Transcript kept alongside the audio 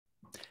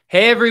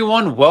Hey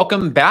everyone,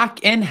 welcome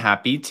back and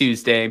happy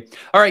Tuesday.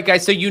 All right,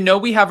 guys, so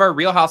we have our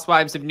Real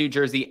Housewives of New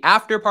Jersey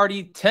after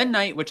party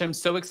tonight, which I'm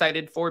so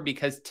excited for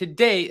because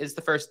today is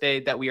the first day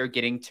that we are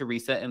getting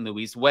Teresa and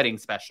Louis' wedding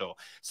special.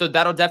 So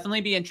that'll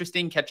definitely be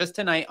interesting. Catch us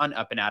tonight on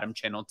Up and Adam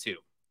Channel 2.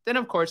 Then,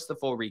 of course, the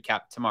full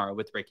recap tomorrow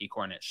with Ricky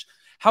Cornish.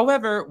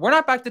 However, we're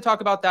not back to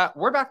talk about that.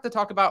 We're back to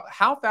talk about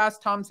how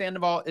fast Tom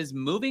Sandoval is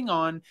moving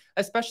on,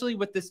 especially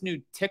with this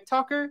new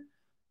TikToker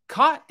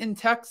caught in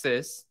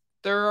Texas.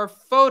 There are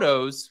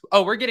photos.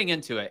 Oh, we're getting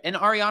into it. And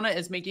Ariana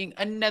is making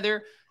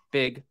another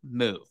big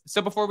move.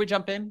 So before we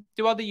jump in,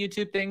 do all the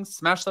YouTube things,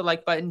 smash the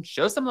like button,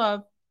 show some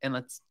love, and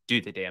let's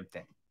do the damn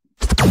thing.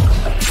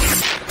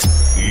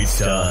 It's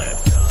time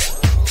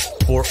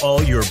for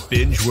all your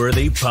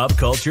binge-worthy pop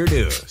culture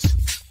news.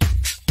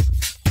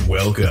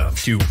 Welcome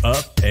to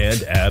Up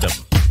and Adam.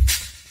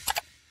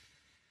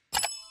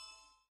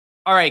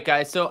 All right,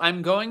 guys. So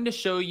I'm going to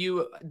show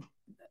you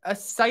a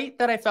site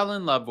that I fell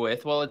in love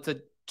with. Well, it's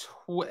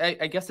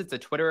I guess it's a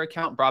Twitter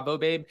account, Bravo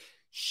Babe.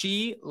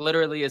 She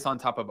literally is on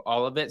top of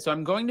all of it. So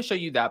I'm going to show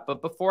you that.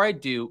 But before I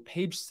do,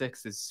 page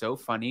 6 is so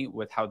funny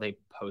with how they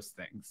post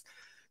things.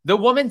 The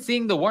woman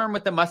seeing the worm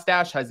with the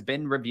mustache has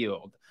been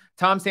revealed.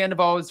 Tom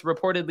Sandoval is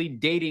reportedly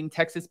dating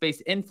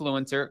Texas-based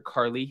influencer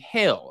Carly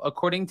Hale,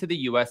 according to the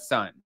US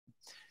Sun.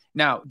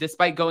 Now,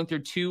 despite going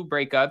through 2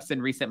 breakups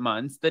in recent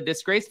months, the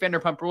disgraced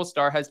Vanderpump Rules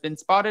star has been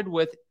spotted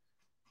with,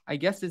 I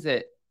guess, is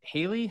it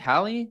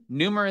Hallie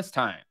numerous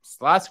times.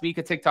 Last week,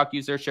 a TikTok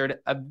user shared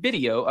a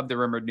video of the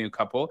rumored new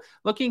couple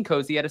looking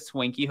cozy at a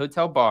swanky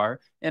hotel bar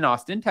in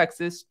Austin,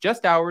 Texas,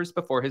 just hours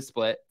before his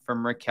split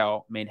from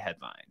Raquel made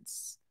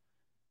headlines.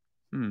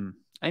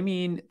 I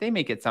mean, they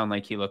make it sound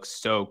like he looks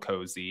so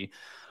cozy.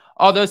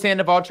 Although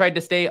Sandoval tried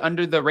to stay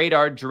under the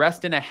radar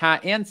dressed in a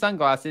hat and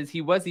sunglasses,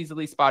 he was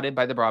easily spotted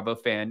by the Bravo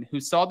fan who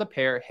saw the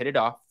pair hit it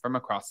off from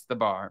across the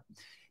bar.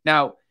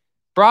 Now,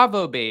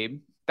 Bravo Babe,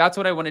 that's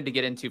what I wanted to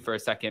get into for a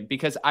second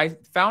because I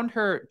found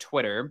her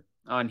Twitter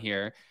on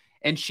here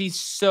and she's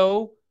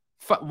so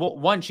well,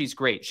 one, she's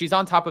great. She's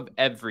on top of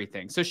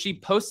everything. So she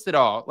posts it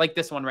all, like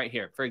this one right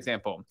here, for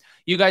example.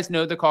 You guys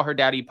know the Call Her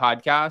Daddy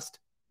podcast.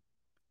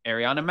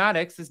 Ariana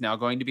Madix is now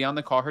going to be on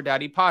the Call Her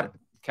Daddy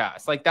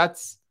podcast. Like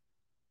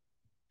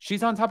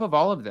she's on top of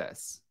all of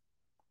this.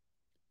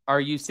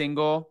 Are you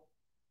single?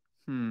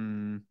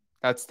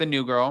 That's the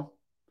new girl.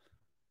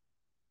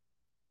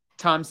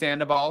 Tom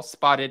Sandoval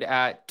spotted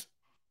at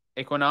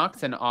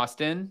Equinox in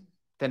Austin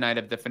the night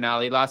of the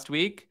finale last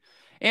week.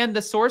 And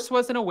the source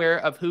wasn't aware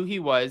of who he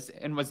was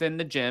and was in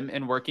the gym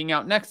and working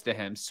out next to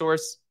him.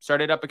 Source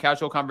started up a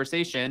casual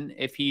conversation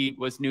if he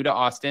was new to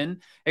Austin,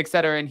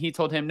 etc. And he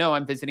told him, no,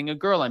 I'm visiting a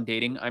girl I'm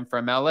dating. I'm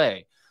from LA.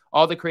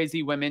 All the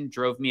crazy women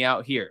drove me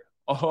out here.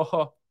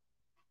 Oh,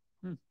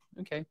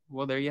 okay.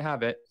 Well, there you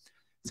have it.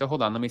 So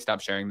hold on. Let me stop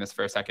sharing this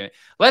for a second.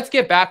 Let's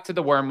get back to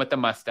the worm with the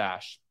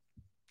mustache.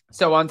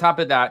 So on top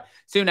of that,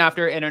 soon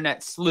after,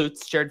 internet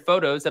sleuths shared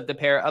photos of the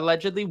pair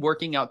allegedly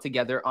working out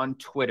together on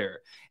Twitter.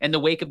 In the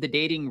wake of the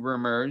dating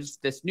rumors,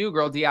 this new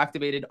girl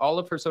deactivated all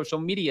of her social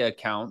media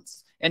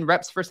accounts, and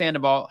reps for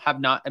Sandoval have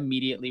not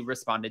immediately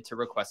responded to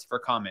requests for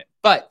comment.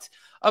 But,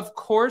 of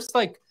course,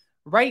 like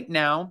right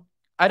now,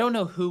 I don't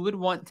know who would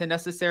want to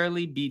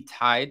necessarily be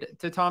tied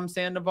to Tom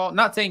Sandoval.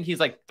 Not saying he's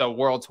like the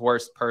world's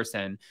worst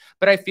person,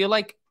 but I feel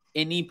like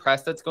any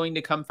press that's going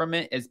to come from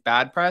it is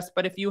bad press.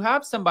 But if you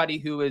have somebody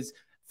who is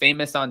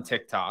famous on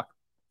TikTok,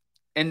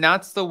 and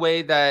that's the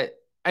way that,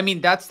 I mean,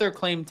 that's their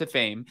claim to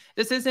fame.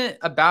 This isn't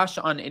a bash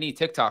on any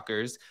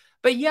TikTokers,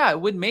 but yeah, it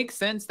would make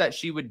sense that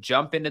she would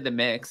jump into the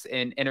mix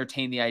and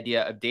entertain the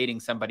idea of dating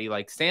somebody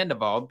like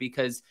Sandoval,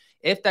 because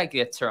if that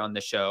gets her on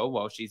the show,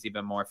 well, she's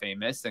even more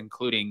famous,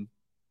 including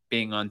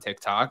being on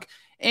TikTok.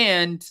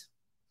 And,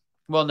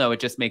 well, no, it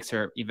just makes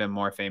her even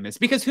more famous,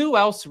 because who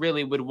else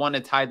really would want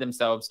to tie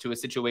themselves to a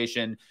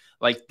situation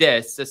like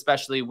this,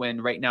 especially when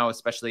right now,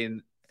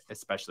 especially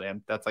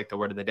that's like the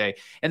word of the day,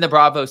 in the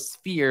Bravo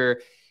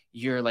sphere,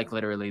 you're like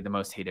literally the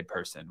most hated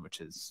person,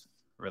 which is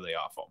really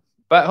awful.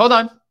 But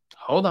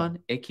hold on,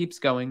 it keeps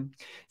going.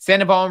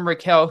 Sandoval and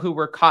Raquel, who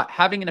were caught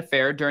having an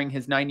affair during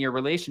his 9-year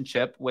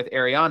relationship with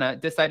Ariana,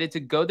 decided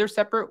to go their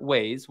separate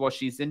ways while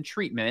she's in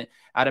treatment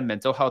at a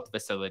mental health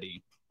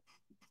facility.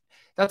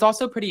 That's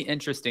also pretty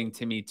interesting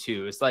to me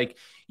too. It's like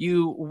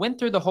you went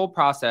through the whole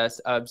process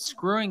of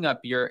screwing up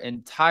your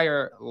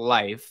entire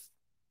life,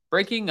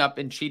 breaking up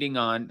and cheating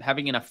on,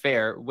 having an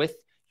affair with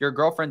your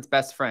girlfriend's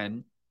best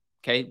friend.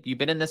 Okay. You've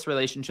been in this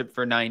relationship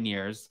for 9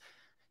 years.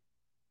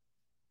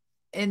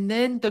 And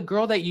then the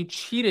girl that you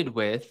cheated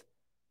with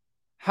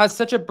has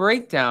such a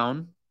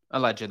breakdown,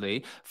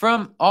 allegedly,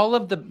 from all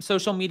of the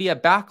social media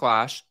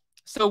backlash.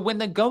 So when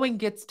the going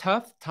gets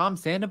tough, Tom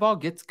Sandoval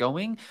gets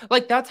going.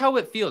 Like, that's how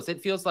it feels.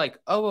 It feels like,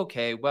 oh,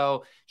 okay,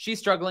 well, she's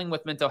struggling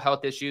with mental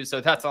health issues,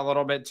 so that's a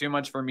little bit too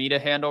much for me to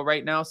handle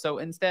right now. So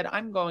instead,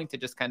 I'm going to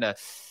just kind of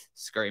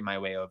scurry my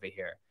way over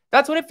here.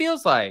 That's what it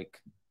feels like.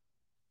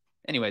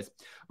 Anyways,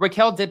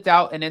 Raquel dipped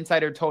out, an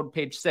insider told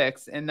Page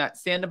Six, and that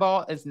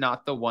Sandoval is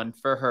not the one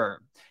for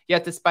her.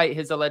 Yet, despite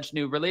his alleged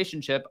new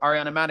relationship,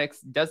 Ariana Madix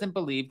doesn't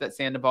believe that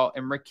Sandoval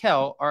and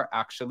Raquel are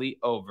actually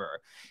over.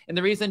 And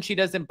the reason she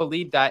doesn't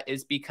believe that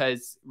is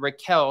because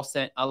Raquel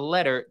sent a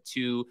letter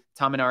to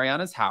Tom and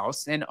Ariana's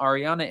house, and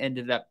Ariana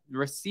ended up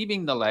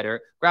receiving the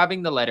letter,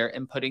 grabbing the letter,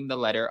 and putting the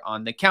letter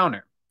on the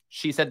counter.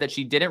 She said that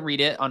she didn't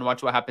read it on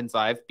Watch What Happens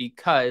Live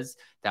because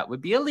that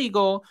would be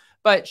illegal,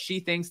 but she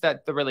thinks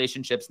that the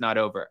relationship's not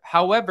over.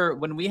 However,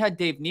 when we had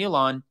Dave Neal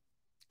on,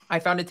 I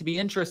found it to be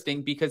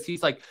interesting because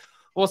he's like,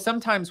 well,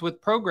 sometimes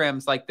with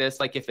programs like this,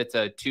 like if it's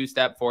a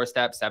 2-step,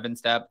 4-step,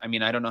 7-step, I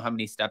mean, I don't know how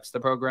many steps the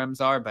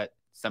programs are, but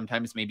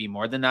sometimes maybe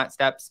more than that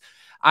steps.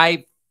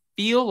 I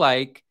feel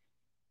like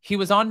he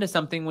was on to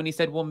something when he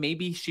said, well,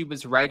 maybe she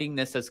was writing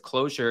this as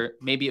closure.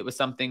 Maybe it was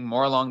something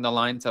more along the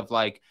lines of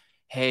like,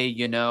 hey,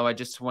 you know, I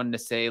just wanted to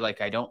say,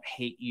 like, I don't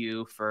hate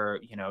you for,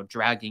 you know,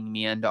 dragging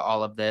me into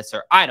all of this,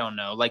 or I don't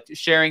know, like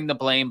sharing the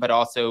blame, but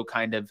also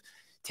kind of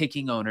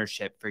taking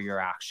ownership for your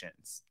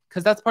actions,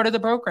 because that's part of the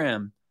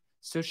program.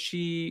 So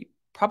she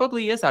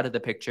probably is out of the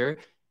picture.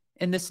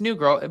 And this new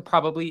girl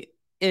probably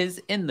is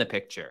in the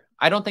picture.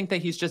 I don't think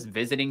that he's just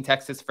visiting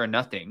Texas for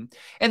nothing.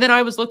 And then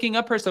I was looking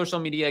up her social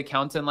media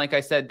accounts, and like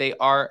I said, they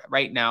are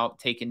right now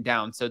taken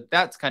down. So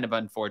that's kind of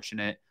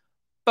unfortunate.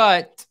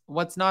 But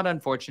what's not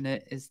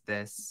unfortunate is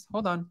this.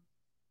 Hold on.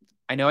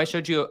 I know I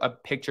showed you a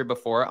picture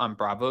before on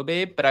Bravo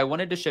Babe, but I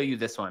wanted to show you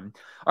this one.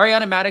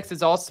 Ariana Madix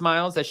is all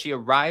smiles as she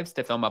arrives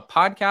to film a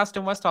podcast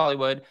in West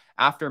Hollywood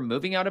after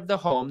moving out of the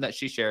home that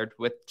she shared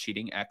with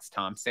cheating ex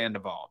Tom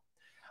Sandoval.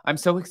 I'm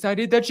so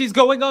excited that she's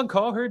going on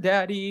Call Her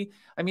Daddy.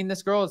 I mean,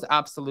 this girl is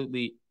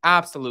absolutely,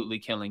 absolutely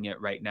killing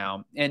it right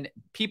now. And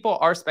people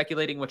are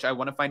speculating, which I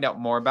want to find out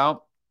more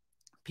about.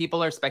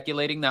 People are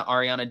speculating that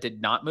Ariana did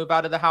not move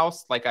out of the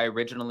house like I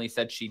originally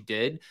said she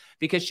did,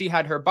 because she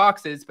had her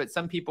boxes, but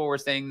some people were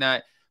saying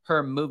that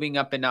her moving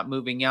up and not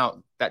moving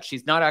out, that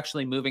she's not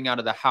actually moving out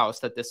of the house,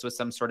 that this was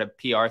some sort of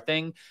PR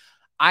thing.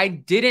 I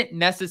didn't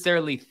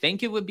necessarily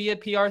think it would be a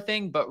PR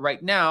thing, but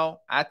right now,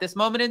 at this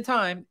moment in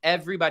time,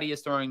 everybody is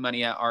throwing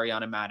money at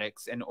Ariana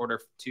Madix in order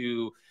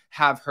to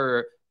have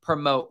her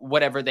promote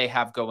whatever they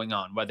have going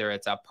on, whether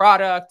it's a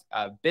product,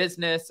 a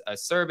business, a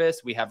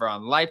service. We have her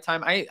on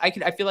Lifetime.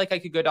 I feel like I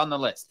could go down the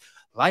list.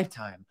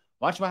 Lifetime,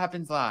 Watch What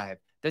Happens Live,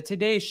 The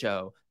Today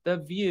Show, The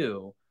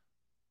View,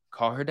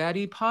 Call Her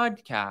Daddy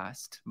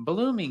podcast,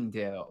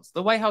 Bloomingdale's,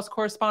 The White House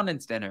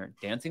Correspondents' Dinner,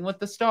 Dancing with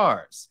the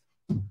Stars.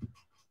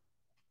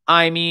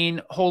 I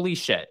mean, holy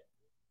shit.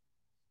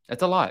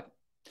 That's a lot.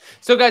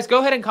 So guys,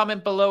 go ahead and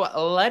comment below.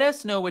 Let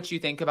us know what you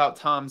think about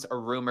Tom's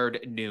rumored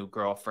new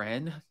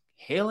girlfriend.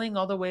 Hailing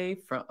all the way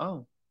from,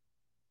 oh,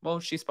 well,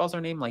 she spells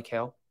her name like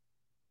Hale.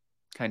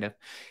 Kind of.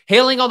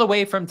 Hailing all the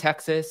way from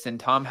Texas, and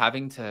Tom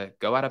having to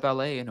go out of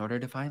LA in order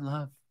to find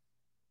love.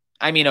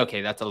 I mean,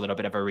 okay, that's a little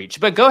bit of a reach,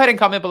 but go ahead and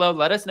comment below.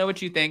 Let us know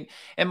what you think.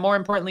 And more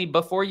importantly,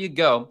 before you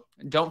go,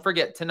 don't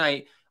forget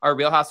tonight, our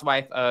Real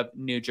Housewife of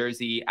New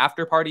Jersey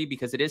after party,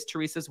 because it is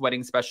Teresa's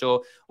wedding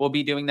special. We'll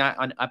be doing that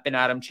on Up and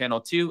Adam channel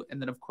 2.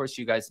 And then, of course,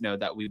 you guys know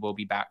that we will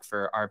be back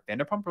for our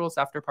Vanderpump Rules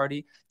after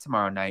party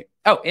tomorrow night.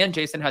 Oh, and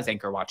Jason has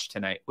Anchor Watch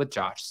tonight with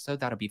Josh, so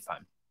that'll be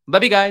fun.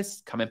 Love you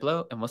guys. Comment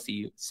below, and we'll see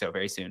you so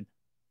very soon.